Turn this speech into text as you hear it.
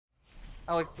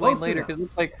I'll explain Close later enough.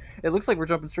 because it looks like we're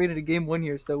jumping straight into game one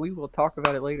here, so we will talk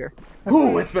about it later.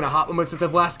 Ooh, it's been a hot moment since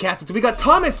I've last casted. So we got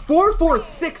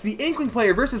Thomas446, the Inkling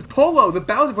player, versus Pollo, the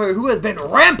Bowser player, who has been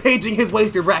rampaging his way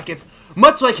through brackets,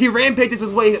 much like he rampages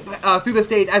his way through the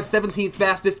stage as 17th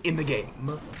fastest in the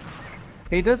game.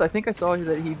 He does. I think I saw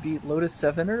that he beat Lotus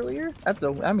 7 earlier.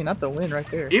 I mean, that's a win right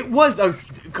there. It was a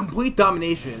complete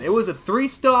domination. It was a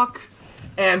 3-stock,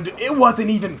 and it wasn't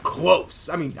even close.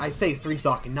 I mean, I say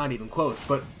 3-stock and not even close,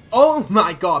 but oh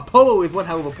my god, Pollo is one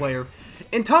hell of a player.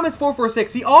 And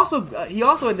Thomas446, he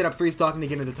also ended up 3-stocking to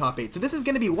get into the top 8. So this is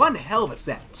going to be one hell of a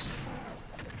set.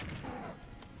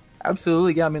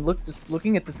 Absolutely, yeah. I mean, just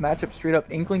looking at this matchup straight up,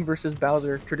 Inkling versus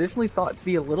Bowser, traditionally thought to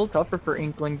be a little tougher for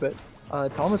Inkling, but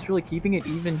Thomas really keeping it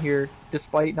even here,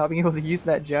 despite not being able to use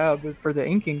that jab for the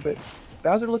inking. But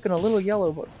Bowser looking a little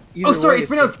yellow. But Oh, sorry, way, it's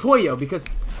pronounced Pollo because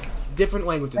different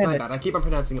languages. My bad. I keep on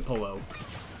pronouncing it Pollo.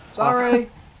 Sorry.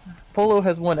 Pollo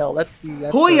has one L. That's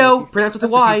Pollo, pronounced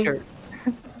with a Y.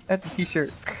 That's the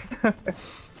t-shirt.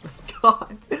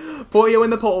 God, Pollo in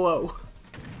the Polo.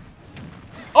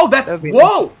 Oh, that's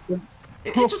whoa!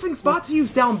 Interesting spot to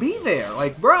use down B there,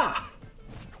 like bruh.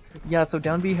 Yeah, so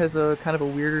down B has a kind of a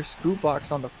weirder scoop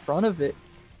box on the front of it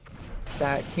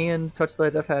that can touch the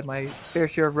ledge. I've had my fair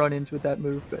share of run-ins with that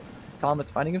move, but Thomas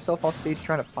finding himself off stage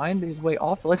trying to find his way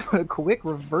off the ledge, but a quick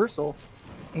reversal.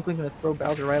 Inkling gonna throw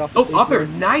Bowser right off the stage. Oh, up there,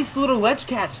 nice little ledge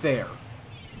catch there.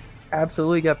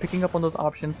 Absolutely, yeah, picking up on those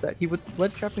options that he was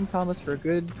ledge trapping Thomas for a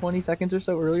good 20 seconds or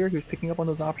so earlier. He was picking up on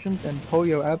those options, and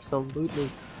Pollo absolutely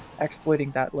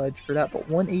exploiting that ledge for that. But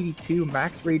 182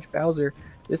 max rage Bowser.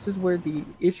 This is where the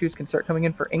issues can start coming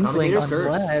in for Inkling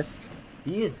unless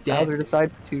he is dead. Bowser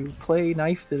decides to play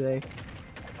nice today.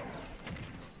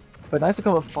 But nice to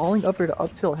come up falling up here to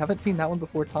up tilt. Haven't seen that one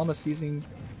before. Thomas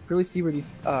really see where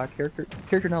these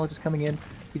character knowledge is coming in.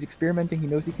 He's experimenting. He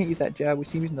knows he can't use that jab. We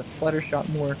see him using the splatter shot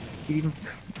more. He's even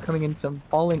coming in some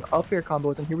falling up air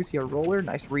combos. And here we see a roller.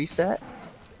 Nice reset.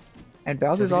 And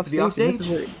Bowser's off stage.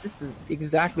 This is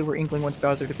exactly where Inkling wants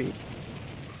Bowser to be.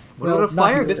 Well,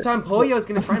 fire. This time Pollo is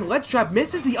going to try and ledge trap.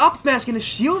 Misses the up smash. Going to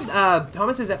shield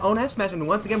Thomas's own F smash. And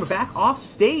once again, we're back off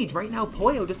stage. Right now,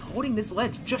 Pollo just holding this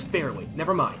ledge just barely.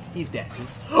 Never mind. He's dead.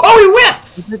 Oh, he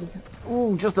whiffs!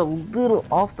 Ooh, just a little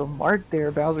off the mark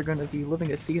there. Bowser going to be living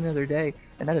to see another day.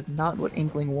 And that is not what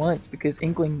Inkling wants, because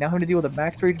Inkling now having to deal with a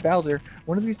max rage Bowser.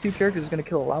 One of these two characters is going to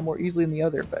kill a lot more easily than the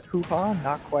other. But hoo-ha,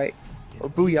 not quite. Or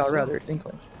booyah, rather. It's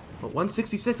Inkling. But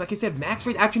 166, like I said, max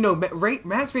rage. Actually, no,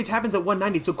 max rage happens at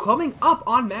 190. So coming up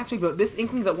on max rage, but this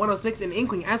Inkling's at 106, and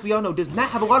Inkling, as we all know, does not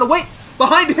have a lot of weight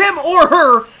behind him or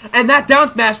her, and that down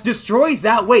smash destroys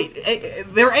that weight.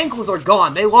 Their ankles are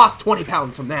gone. They lost 20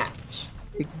 pounds from that.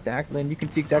 Exactly, and you can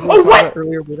see exactly what I saw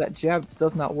earlier where that jab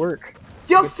does not work.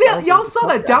 Y'all saw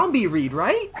that down B read,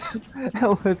 right?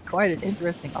 That was quite an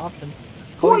interesting option.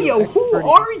 Pollo, who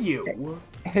are you?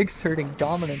 Exerting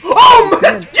dominance. Oh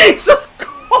my Jesus!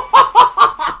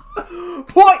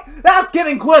 Boy, that's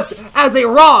getting clipped as a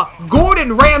raw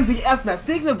Gordon Ramsay S-Match.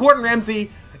 Speaking of Gordon Ramsay,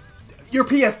 your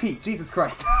PFP. Jesus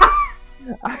Christ.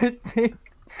 I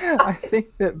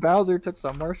think that Bowser took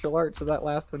some martial arts for that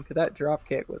last one, because that drop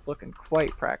kick was looking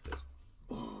quite practiced.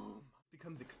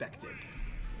 Becomes expected.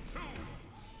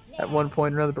 At one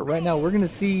point or another, but right now we're going to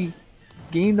see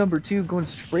game number 2 going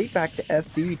straight back to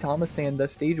FD. Thomas saying the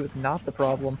stage was not the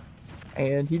problem,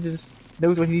 and he just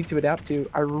knows what he needs to adapt to.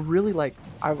 I really want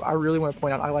to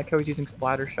point out, I like how he's using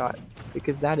Splatter Shot,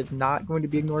 because that is not going to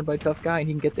be ignored by Tough Guy, and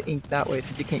he can get the ink that way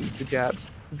since he can't use the jabs.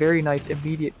 Very nice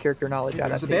immediate character knowledge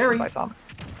adaptation by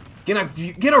Thomas.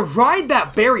 Gonna ride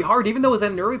that berry hard, even though it was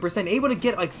at an early percent, able to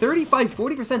get like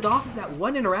 35-40% off of that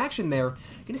one interaction there.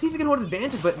 Gonna see if he can hold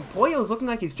advantage, but Pollo is looking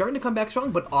like he's starting to come back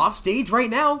strong, but off stage right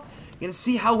now. Gonna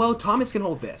see how well Thomas can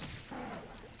hold this.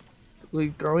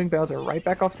 Throwing Bowser right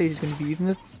back off stage. He's going to be using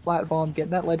his splat bomb,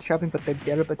 getting that ledge trapping, but the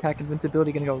get up attack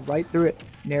invincibility going to go right through it.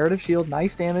 Narrative shield,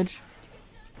 nice damage.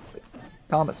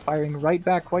 Thomas firing right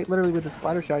back, quite literally with the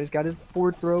splatter shot. He's got his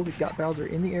forward throw. He's got Bowser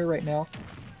in the air right now,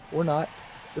 or not.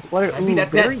 The splatter. Getting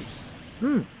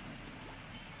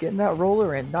that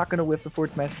roller and not going to whiff the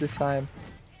forward smash this time.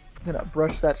 I'm going to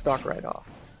brush that stock right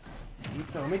off.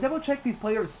 So let me double check these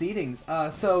players' seedings.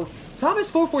 So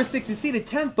Thomas446 is seeded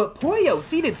 10th, but Pollo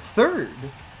seeded 3rd.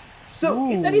 So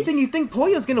if anything, you think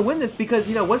Pollo's gonna win this because,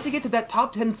 you know, once you get to that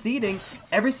top 10 seeding,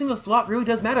 every single slot really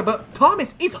does matter. But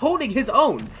Thomas is holding his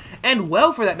own, and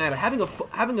well for that matter, having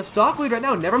a stock lead right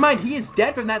now. Never mind, he is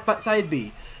dead from that side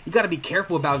B. You got to be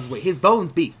careful about his weight. His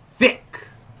bones be thick.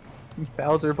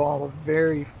 Bowser Ball, a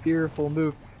very fearful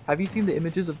move. Have you seen the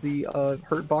images of the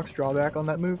hurt box drawback on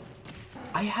that move?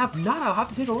 I have not. I'll have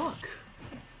to take a look.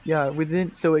 Yeah,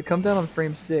 so it comes out on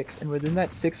frame 6, and within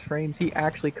that 6 frames, he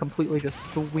actually completely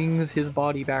just swings his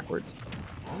body backwards.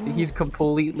 So he's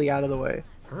completely out of the way.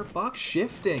 Hurt box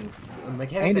shifting, a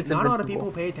mechanic And that it's not a lot of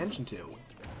invincible. people pay attention to.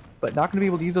 But not going to be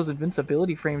able to use those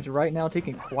invincibility frames right now,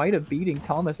 taking quite a beating.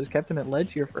 Thomas has kept him at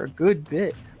ledge here for a good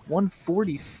bit.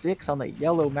 146 on the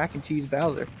yellow mac and cheese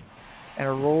Bowser. And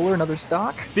a roller, another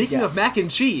stock. Speaking of mac and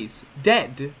cheese,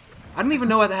 dead. I don't even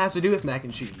know what that has to do with mac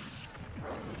and cheese.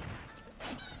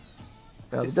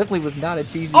 Well, it definitely was not a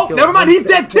cheesy Oh, kill. never mind, he's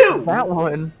dead too! That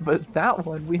one, but that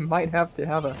one, we might have to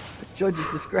have a judge's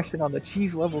discretion on the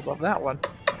cheese levels of that one.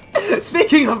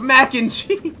 Speaking of mac and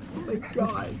cheese, oh my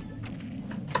god.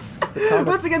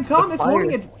 Once again, Thomas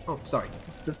holding it. Oh, sorry.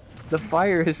 The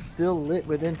fire is still lit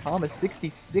within Thomas.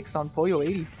 66 on Pollo,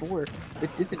 84. The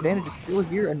disadvantage is still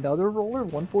here. Another roller,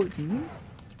 114.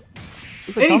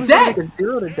 Looks like And he's Thomas is dead! gonna make a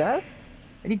 0 to death.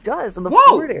 And he does on the Whoa!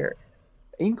 forward air.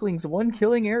 Inkling's one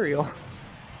killing aerial.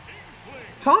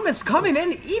 Thomas coming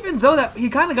in, even though that he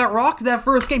kind of got rocked that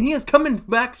first game, he is coming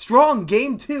back strong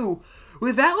game 2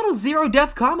 with that little 0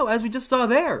 death combo as we just saw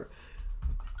there.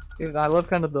 I love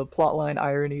kind of the plotline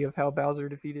irony of how Bowser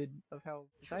defeated, of how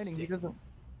exciting he doesn't.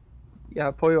 Yeah,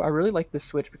 Pollo, I really like this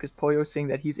switch because Pollo's saying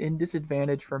that he's in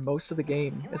disadvantage for most of the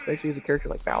game, especially as a character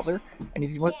like Bowser, and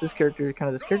he wants this character, kind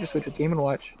of this character switch with Game &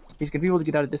 Watch. He's going to be able to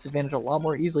get out of disadvantage a lot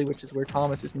more easily, which is where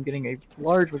Thomas has been getting a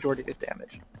large majority of his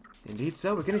damage. Indeed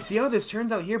so. We're going to see how this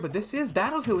turns out here, but this is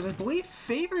Battlefield, which I believe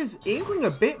favors Inkling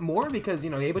a bit more because, you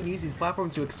know, able to use these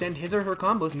platforms to extend his or her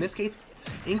combos. In this case,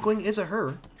 Inkling is a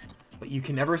her, but you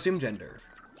can never assume gender.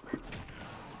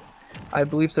 I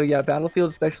believe so, yeah. Battlefield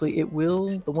especially, it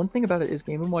will... The one thing about it is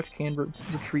Game & Watch can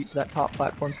retreat to that top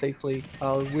platform safely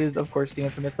with, of course, the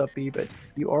infamous up B, but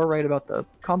you are right about the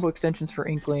combo extensions for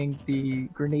Inkling, the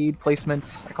grenade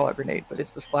placements. I call it grenade, but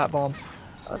it's the splat bomb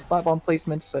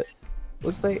placements, but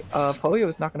looks like Pollo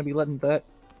is not going to be letting that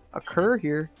occur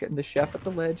here, getting the chef at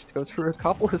the ledge to go through a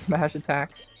couple of smash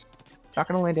attacks. Not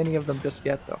going to land any of them just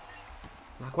yet, though.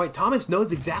 Not quite. Thomas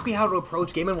knows exactly how to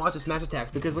approach Game & Watch's smash attacks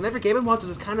because whenever Game & Watch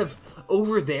is kind of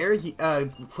over there,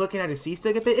 looking at his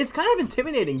C-stick a bit, it's kind of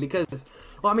intimidating because,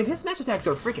 well, I mean, his smash attacks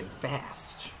are freaking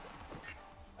fast.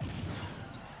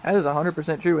 That is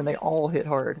 100% true, and they all hit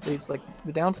hard. It's like,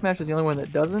 the down smash is the only one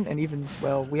that doesn't, and even,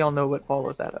 well, we all know what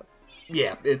follows that up.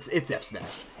 Yeah, it's F smash.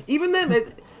 Even then,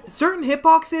 certain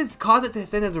hitboxes cause it to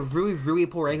send at a really, really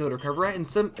poor angle to recover at, and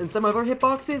some other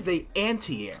hitboxes, they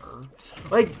anti-air.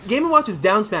 Like, Game & Watch's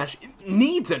down smash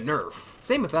needs a nerf.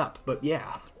 Same with up, but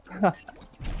yeah.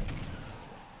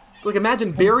 Like,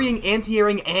 imagine burying,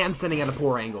 anti-airing, and sending at a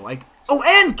poor angle. Like, oh,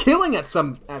 and killing at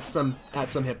some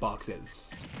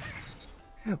hitboxes.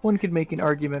 One could make an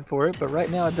argument for it, but right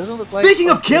now it doesn't look like... Speaking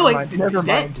of killing, never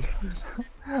mind.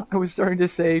 I was starting to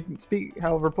say,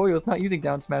 however, Pollo's not using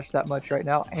down smash that much right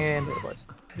now, and it was.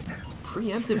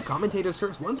 Preemptive commentator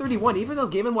search 131, even though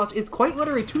Game & Watch is quite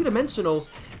literally two-dimensional,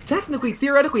 technically,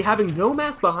 theoretically, having no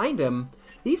mass behind him,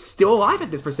 he's still alive at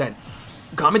this percent.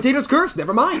 Commentator's curse,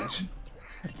 never mind.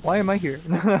 Why am I here?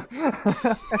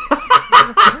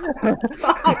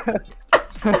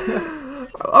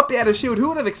 Up the a shield, who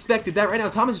would have expected that? Right now,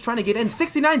 Thomas is trying to get in.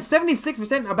 69,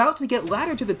 76%, about to get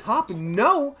laddered to the top.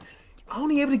 No!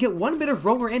 Only able to get one bit of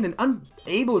roller in and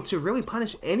unable to really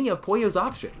punish any of Pollo's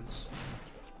options.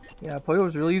 Yeah, Pollo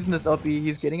is really using this up B.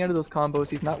 He's getting out of those combos.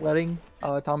 He's not letting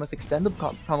Thomas extend the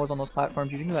combos on those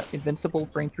platforms, using that invincible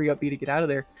frame 3 up B to get out of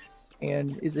there.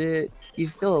 And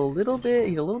he's still a little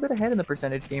bit ahead in the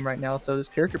percentage game right now, so this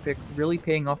character pick really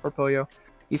paying off for Pollo.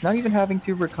 He's not even having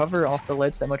to recover off the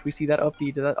ledge that much. We see that up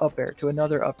B to that up air to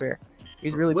another up air.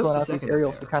 He's really pulling out these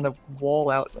aerials to kind of wall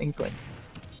out Inkling.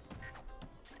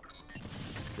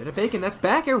 Bit of bacon, that's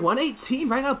back air, 118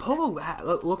 right now. Pollo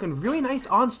looking really nice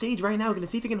on stage right now. We're going to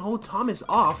see if he can hold Thomas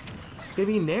off. It's going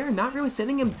to be Nair, not really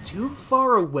sending him too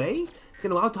far away. It's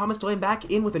going to allow Thomas to land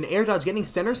back in with an air dodge, getting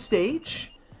center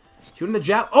stage. Shooting the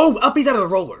jab. Oh, up he's out of the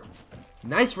roller.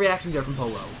 Nice reactions there from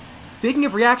Pollo. Speaking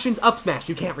of reactions, up smash.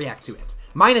 You can't react to it.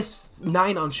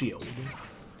 -9 on shield.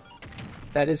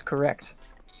 That is correct.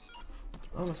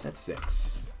 Almost at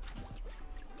 6.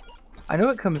 I know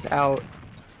it comes out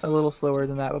a little slower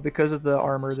than that, but because of the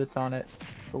armor that's on it,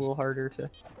 it's a little harder to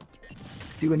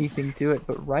do anything to it.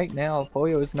 But right now,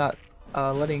 Pollo is not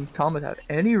letting Thomas have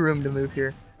any room to move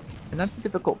here. And that's the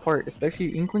difficult part,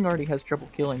 especially Inkling already has trouble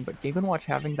killing, but Game & Watch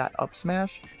having that up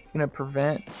smash is going to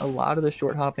prevent a lot of the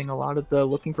short hopping, a lot of the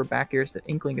looking for back airs that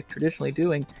Inkling is traditionally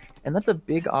doing, and that's a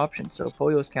big option, so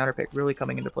Pollo's counter pick really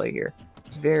coming into play here.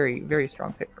 Very, very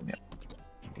strong pick from him.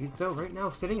 Indeed so, right now,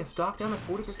 sitting a stock down at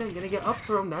 40%, gonna get up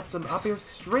thrown, that's some up air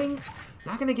strings,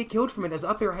 not going to get killed from it, as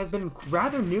up air has been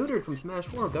rather neutered from Smash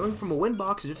 4, going from a win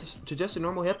box to just a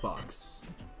normal hitbox.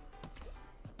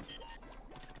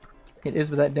 It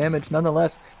is with that damage.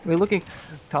 Nonetheless, we're looking.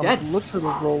 Thomas looks for the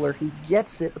roller. He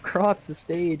gets it across the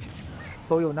stage.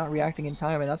 Pollo not reacting in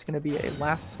time, and that's going to be a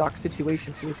last stock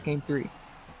situation for this game 3.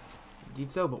 Indeed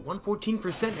so, but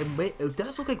 114%, and it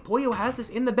does look like Pollo has this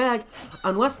in the bag,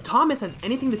 unless Thomas has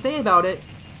anything to say about it.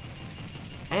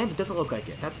 And it doesn't look like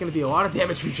it. That's going to be a lot of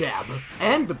damage from Jab.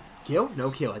 And the kill? No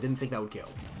kill. I didn't think that would kill.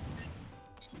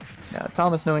 Now,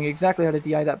 Thomas knowing exactly how to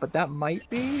DI that, but that might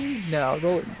be... No,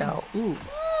 roll it now. Ooh.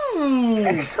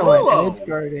 Excellent edge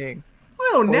guarding.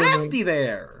 Oh, nasty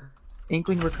there.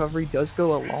 Inkling recovery does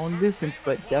go a long distance,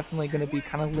 but definitely going to be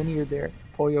kind of linear there.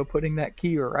 Pollo putting that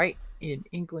key right in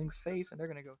Inkling's face, and they're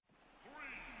going to go...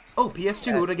 Oh,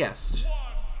 PS2, who would have guessed?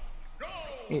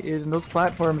 It is, and those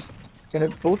platforms...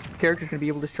 both characters going to be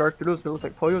able to shark through those, but it looks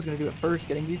like Pollo's going to do it first,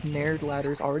 getting these nared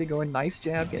ladders already going. Nice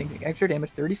jab, getting extra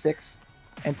damage, 36.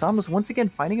 And Thomas once again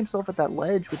finding himself at that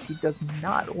ledge, which he does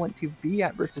not want to be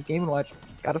at versus Game & Watch.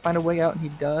 Got to find a way out, and he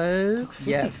does.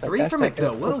 Yes, 53 from it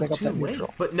though. Whoa, too late.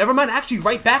 But never mind, actually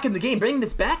right back in the game, bringing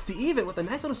this back to even with a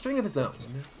nice little string of his own.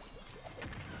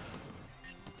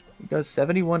 He does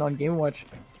 71 on Game & Watch.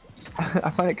 I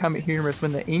find it kind of humorous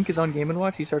when the ink is on Game &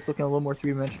 Watch, he starts looking a little more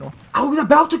three-dimensional. I was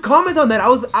about to comment on that. I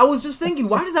was just thinking,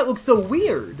 why does that look so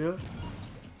weird?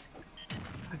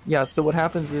 Yeah, so what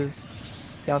happens is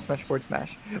down smash forward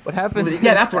smash. What happens?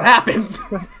 Yeah, that's what happens.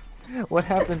 What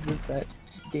happens is that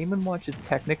Game & Watch is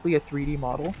technically a 3D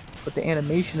model, but the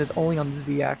animation is only on the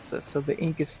Z-axis, so the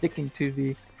ink is sticking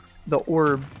to the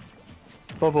orb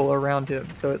bubble around him,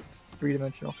 so it's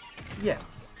three-dimensional. Yeah.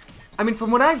 I mean,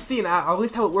 from what I've seen, at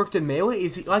least how it worked in Melee,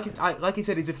 is like I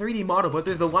said, he's a 3D model, but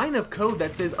there's a line of code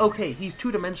that says, okay, he's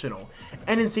two-dimensional.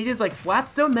 And in Satan's like flat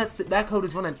zone, that code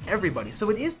is run on everybody. So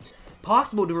it is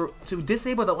possible to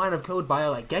disable the line of code by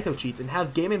like Gecko cheats and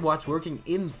have Game & Watch working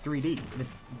in 3D. And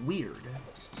it's weird.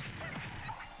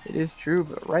 It is true,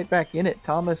 but right back in it,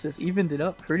 Thomas has evened it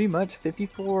up pretty much.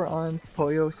 54 on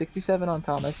Pollo, 67 on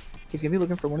Thomas. He's going to be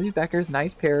looking for one of these backers.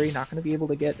 Nice parry. Not going to be able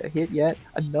to get a hit yet.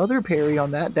 Another parry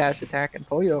on that dash attack, and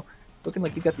Pollo looking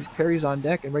like he's got these parries on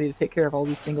deck and ready to take care of all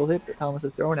these single hits that Thomas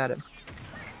is throwing at him.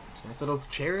 Nice little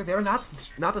cherry there. Not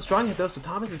the strong hit, though, so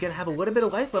Thomas is going to have a little bit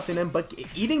of life left in him, but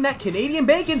eating that Canadian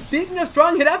bacon, speaking of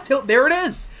strong hit F-tilt, there it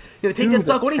is. Going to take that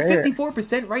stock, only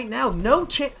 54% right now.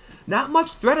 Not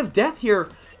much threat of death here.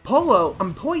 Pollo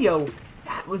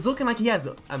was looking like he has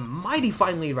a mighty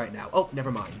fine lead right now. Oh,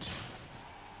 never mind.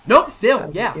 Nope,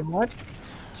 still, yeah.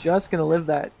 Just gonna live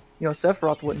that. You know,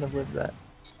 Sephiroth wouldn't have lived that.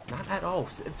 Not at all.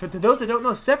 To those that don't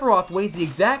know, Sephiroth weighs the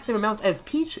exact same amount as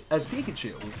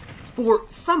Pikachu, for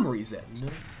some reason.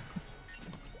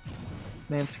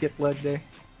 Man, skip leg there.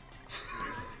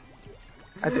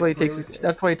 That's why he takes.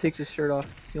 That's why he takes his shirt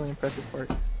off. It's the only impressive part.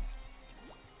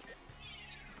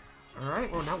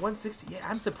 Alright, well now 160. Yeah,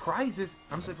 I'm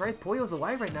surprised Pollo's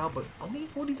alive right now, but only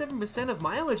 47% of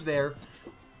mileage there.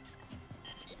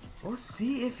 We'll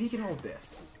see if he can hold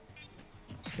this.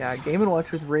 Yeah, Game &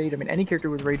 Watch with Rage. I mean, any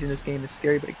character with Rage in this game is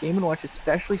scary, but Game & Watch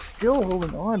especially still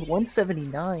holding on.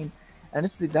 179. And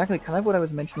this is exactly kind of what I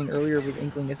was mentioning earlier with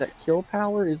Inkling, is that kill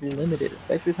power is limited,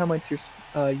 especially with how much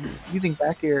you're using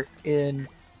back air in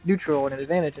neutral and an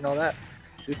advantage and all that.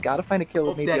 So he's got to find a kill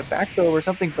with maybe a back throw or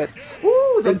something, but...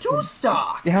 Ooh, the two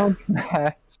stock! Down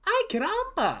smash. Ay,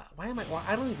 caramba!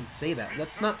 I don't even say that.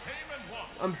 That's not...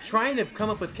 I'm trying to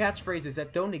come up with catchphrases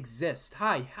that don't exist.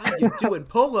 Hi, how you doing?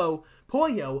 Pollo,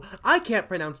 I can't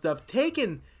pronounce stuff.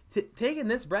 Taking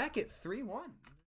this bracket 3-1.